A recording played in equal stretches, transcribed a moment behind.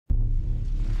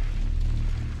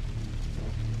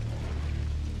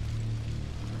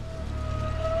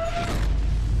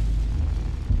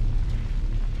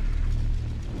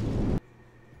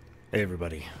Hey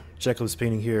everybody, Chekhov's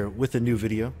Painting here with a new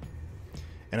video,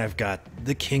 and I've got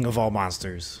the king of all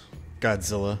monsters,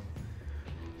 Godzilla.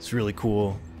 It's a really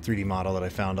cool 3D model that I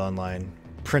found online,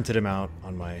 printed him out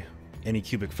on my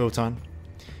Anycubic Photon,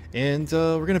 and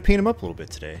we're going to paint him up a little bit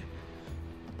today.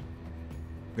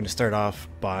 I'm going to start off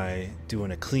by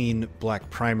doing a clean black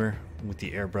primer with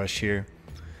the airbrush here.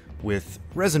 With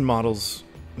resin models,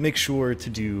 make sure to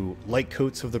do light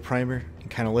coats of the primer and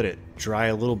kind of let it dry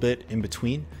a little bit in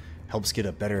between. Helps get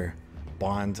a better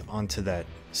bond onto that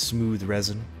smooth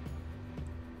resin.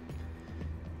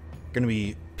 Gonna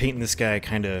be painting this guy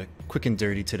kind of quick and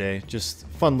dirty today. Just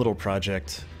fun little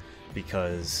project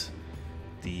because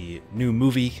the new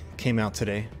movie came out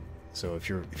today. So if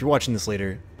you're watching this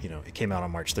later, you know, it came out on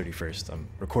March 31st. I'm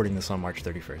recording this on March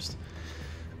 31st.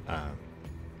 A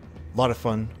lot of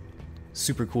fun,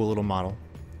 super cool little model.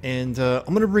 And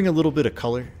I'm gonna bring a little bit of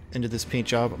color into this paint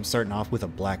job. I'm starting off with a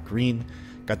black green.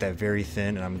 Got that very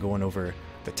thin, and I'm going over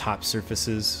the top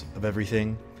surfaces of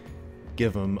everything.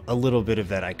 Give them a little bit of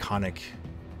that iconic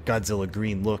Godzilla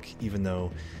green look, even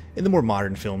though in the more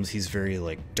modern films he's very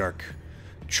like dark,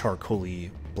 charcoaly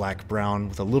black brown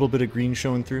with a little bit of green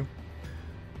showing through.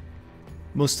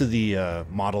 Most of the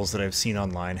models that I've seen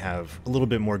online have a little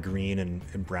bit more green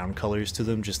and brown colors to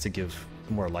them just to give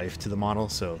more life to the model,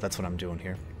 so that's what I'm doing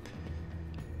here.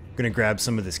 I'm gonna grab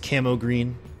some of this camo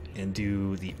green and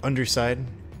do the underside,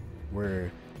 where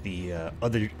the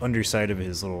other underside of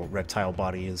his little reptile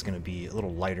body is going to be a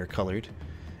little lighter colored,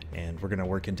 and we're going to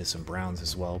work into some browns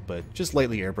as well, but just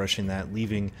lightly airbrushing that,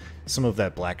 leaving some of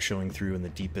that black showing through in the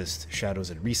deepest shadows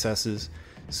and recesses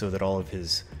so that all of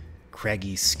his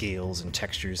craggy scales and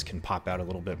textures can pop out a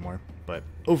little bit more. But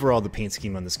overall, the paint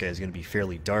scheme on this guy is going to be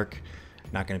fairly dark,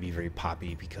 not going to be very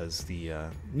poppy, because the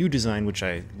new design, which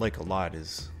I like a lot,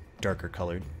 is darker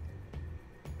colored.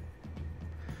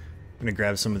 I'm going to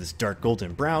grab some of this dark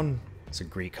golden brown. It's a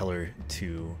great color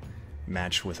to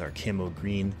match with our camo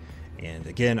green. And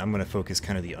again, I'm going to focus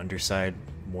kind of the underside,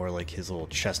 more like his little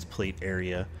chest plate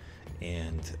area.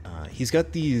 And he's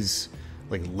got these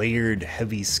like layered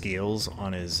heavy scales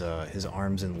on his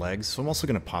arms and legs. So I'm also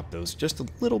going to pop those just a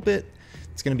little bit.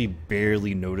 It's going to be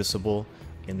barely noticeable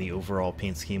in the overall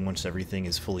paint scheme once everything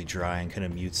is fully dry and kind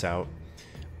of mutes out.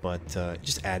 But it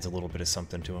just adds a little bit of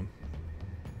something to him.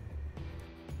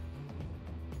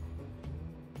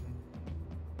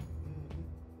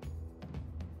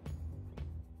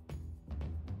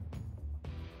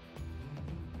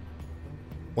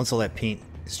 Once all that paint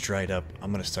is dried up, I'm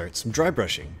going to start some dry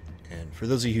brushing. And for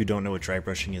those of you who don't know what dry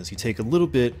brushing is, you take a little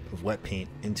bit of wet paint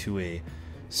into a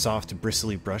soft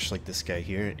bristly brush like this guy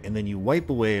here, and then you wipe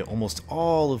away almost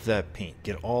all of that paint,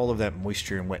 get all of that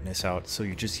moisture and wetness out, so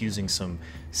you're just using some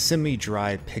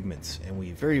semi-dry pigments. And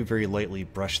we very, very lightly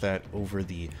brush that over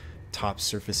the top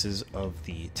surfaces of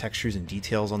the textures and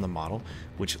details on the model,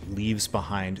 which leaves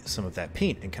behind some of that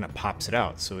paint and kind of pops it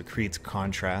out. So it creates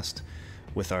contrast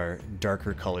with our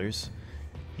darker colors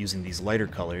using these lighter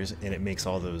colors, and it makes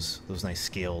all those nice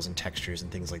scales and textures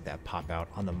and things like that pop out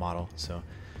on the model. So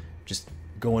just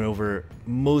going over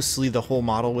mostly the whole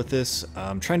model with this.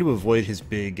 I'm trying to avoid his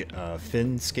big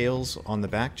fin scales on the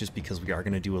back, just because we are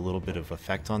going to do a little bit of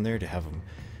effect on there to have him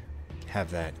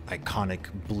have that iconic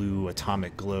blue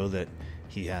atomic glow that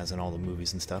he has in all the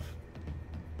movies and stuff.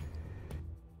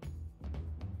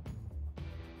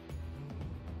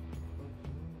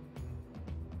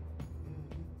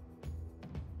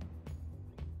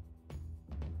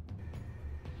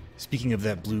 Speaking of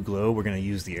that blue glow, we're going to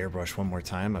use the airbrush one more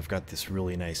time. I've got this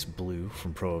really nice blue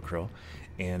from Pro Acryl,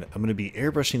 and I'm going to be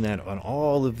airbrushing that on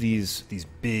all of these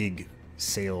big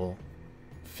sail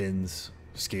fins,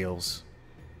 scales.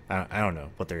 I don't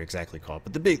know what they're exactly called,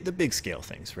 but the big scale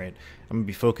things, right? I'm going to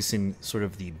be focusing sort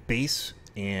of the base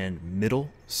and middle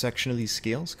section of these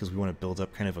scales because we want to build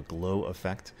up kind of a glow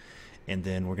effect. And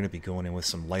then we're going to be going in with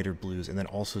some lighter blues and then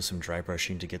also some dry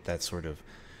brushing to get that sort of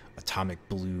atomic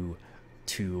blue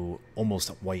to almost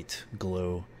white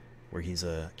glow where he's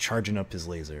charging up his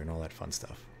laser and all that fun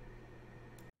stuff.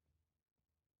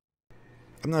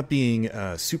 I'm not being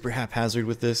super haphazard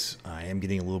with this. I am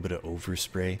getting a little bit of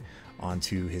overspray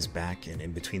onto his back and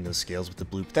in between those scales with the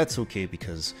blue, but that's okay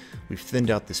because we've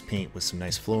thinned out this paint with some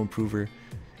nice flow improver,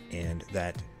 and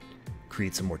that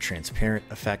creates a more transparent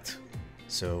effect.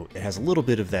 So it has a little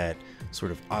bit of that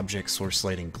sort of object source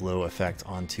lighting glow effect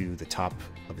onto the top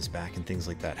of his back and things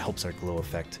like that. Helps our glow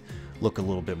effect look a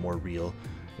little bit more real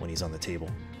when he's on the table.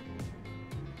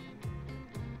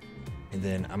 And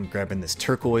then I'm grabbing this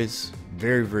turquoise,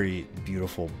 very, very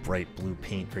beautiful, bright blue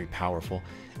paint, very powerful.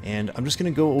 And I'm just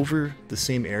gonna go over the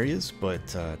same areas, but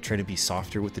try to be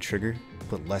softer with the trigger,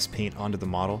 put less paint onto the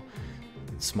model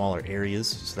in smaller areas,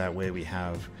 so that way we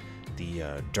have the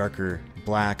darker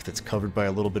black that's covered by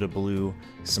a little bit of blue,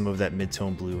 some of that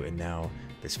mid-tone blue, and now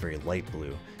this very light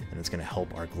blue, and it's going to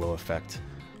help our glow effect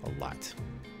a lot.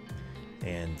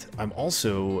 And I'm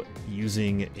also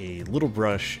using a little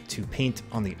brush to paint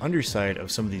on the underside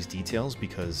of some of these details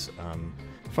because,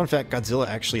 fun fact, Godzilla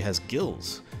actually has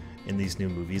gills in these new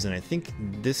movies, and I think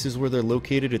this is where they're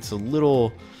located. It's a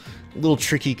little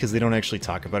tricky because they don't actually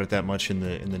talk about it that much in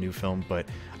the new film, but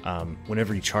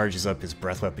whenever he charges up his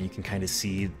breath weapon, you can kind of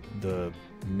see the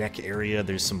neck area.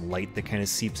 There's some light that kind of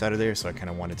seeps out of there, so I kind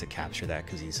of wanted to capture that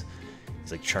because he's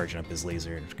like charging up his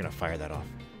laser and going to fire that off.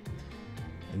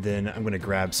 And then I'm going to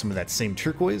grab some of that same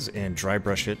turquoise and dry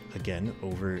brush it again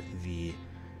over the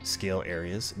scale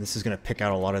areas. And this is going to pick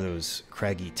out a lot of those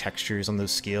craggy textures on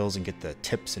those scales and get the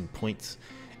tips and points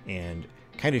and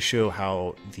kind of show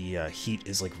how the heat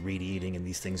is like radiating and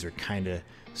these things are kind of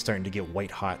starting to get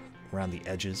white hot around the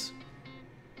edges.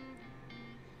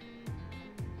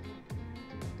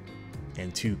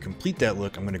 And to complete that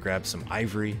look, I'm going to grab some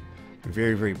ivory,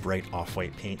 very, very bright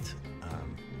off-white paint.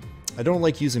 I don't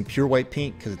like using pure white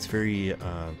paint because it's very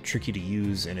tricky to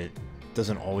use and it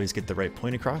doesn't always get the right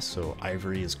point across, so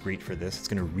ivory is great for this. It's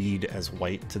going to read as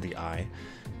white to the eye,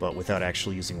 but without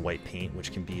actually using white paint,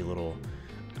 which can be a little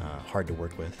hard to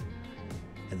work with.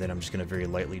 And then I'm just going to very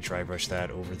lightly dry brush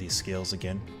that over these scales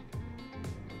again.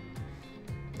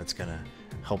 That's going to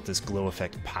help this glow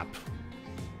effect pop.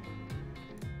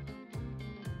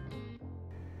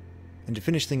 And to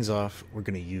finish things off, we're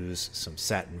going to use some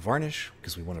satin varnish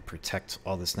because we want to protect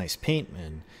all this nice paint.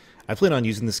 And I plan on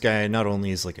using this guy not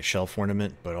only as like a shelf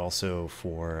ornament, but also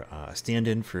for a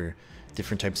stand-in for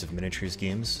different types of miniatures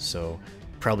games. So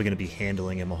probably going to be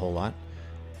handling him a whole lot.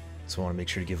 So I want to make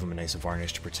sure to give him a nice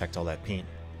varnish to protect all that paint.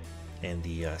 And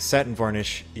the satin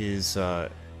varnish is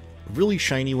really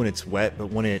shiny when it's wet, but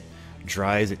when it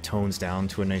dries, it tones down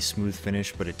to a nice smooth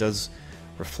finish, but it does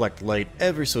reflect light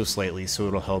ever so slightly, so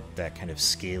it'll help that kind of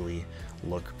scaly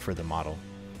look for the model.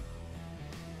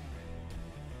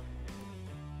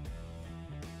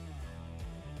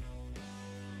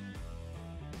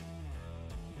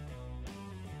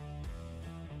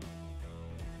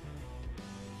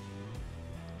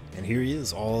 And here he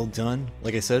is, all done.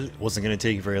 Like I said, it wasn't going to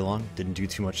take very long. Didn't do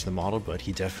too much to the model, but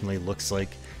he definitely looks like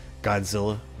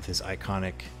Godzilla with his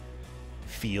iconic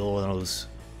feel and all those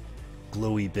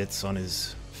glowy bits on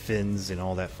his fins and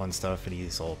all that fun stuff, and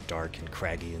he's all dark and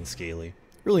craggy and scaly.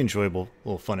 Really enjoyable,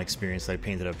 little fun experience that I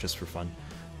painted up just for fun.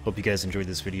 Hope you guys enjoyed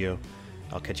this video.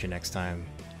 I'll catch you next time,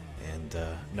 and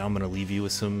now I'm going to leave you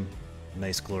with some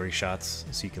nice glory shots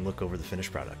so you can look over the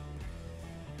finished product.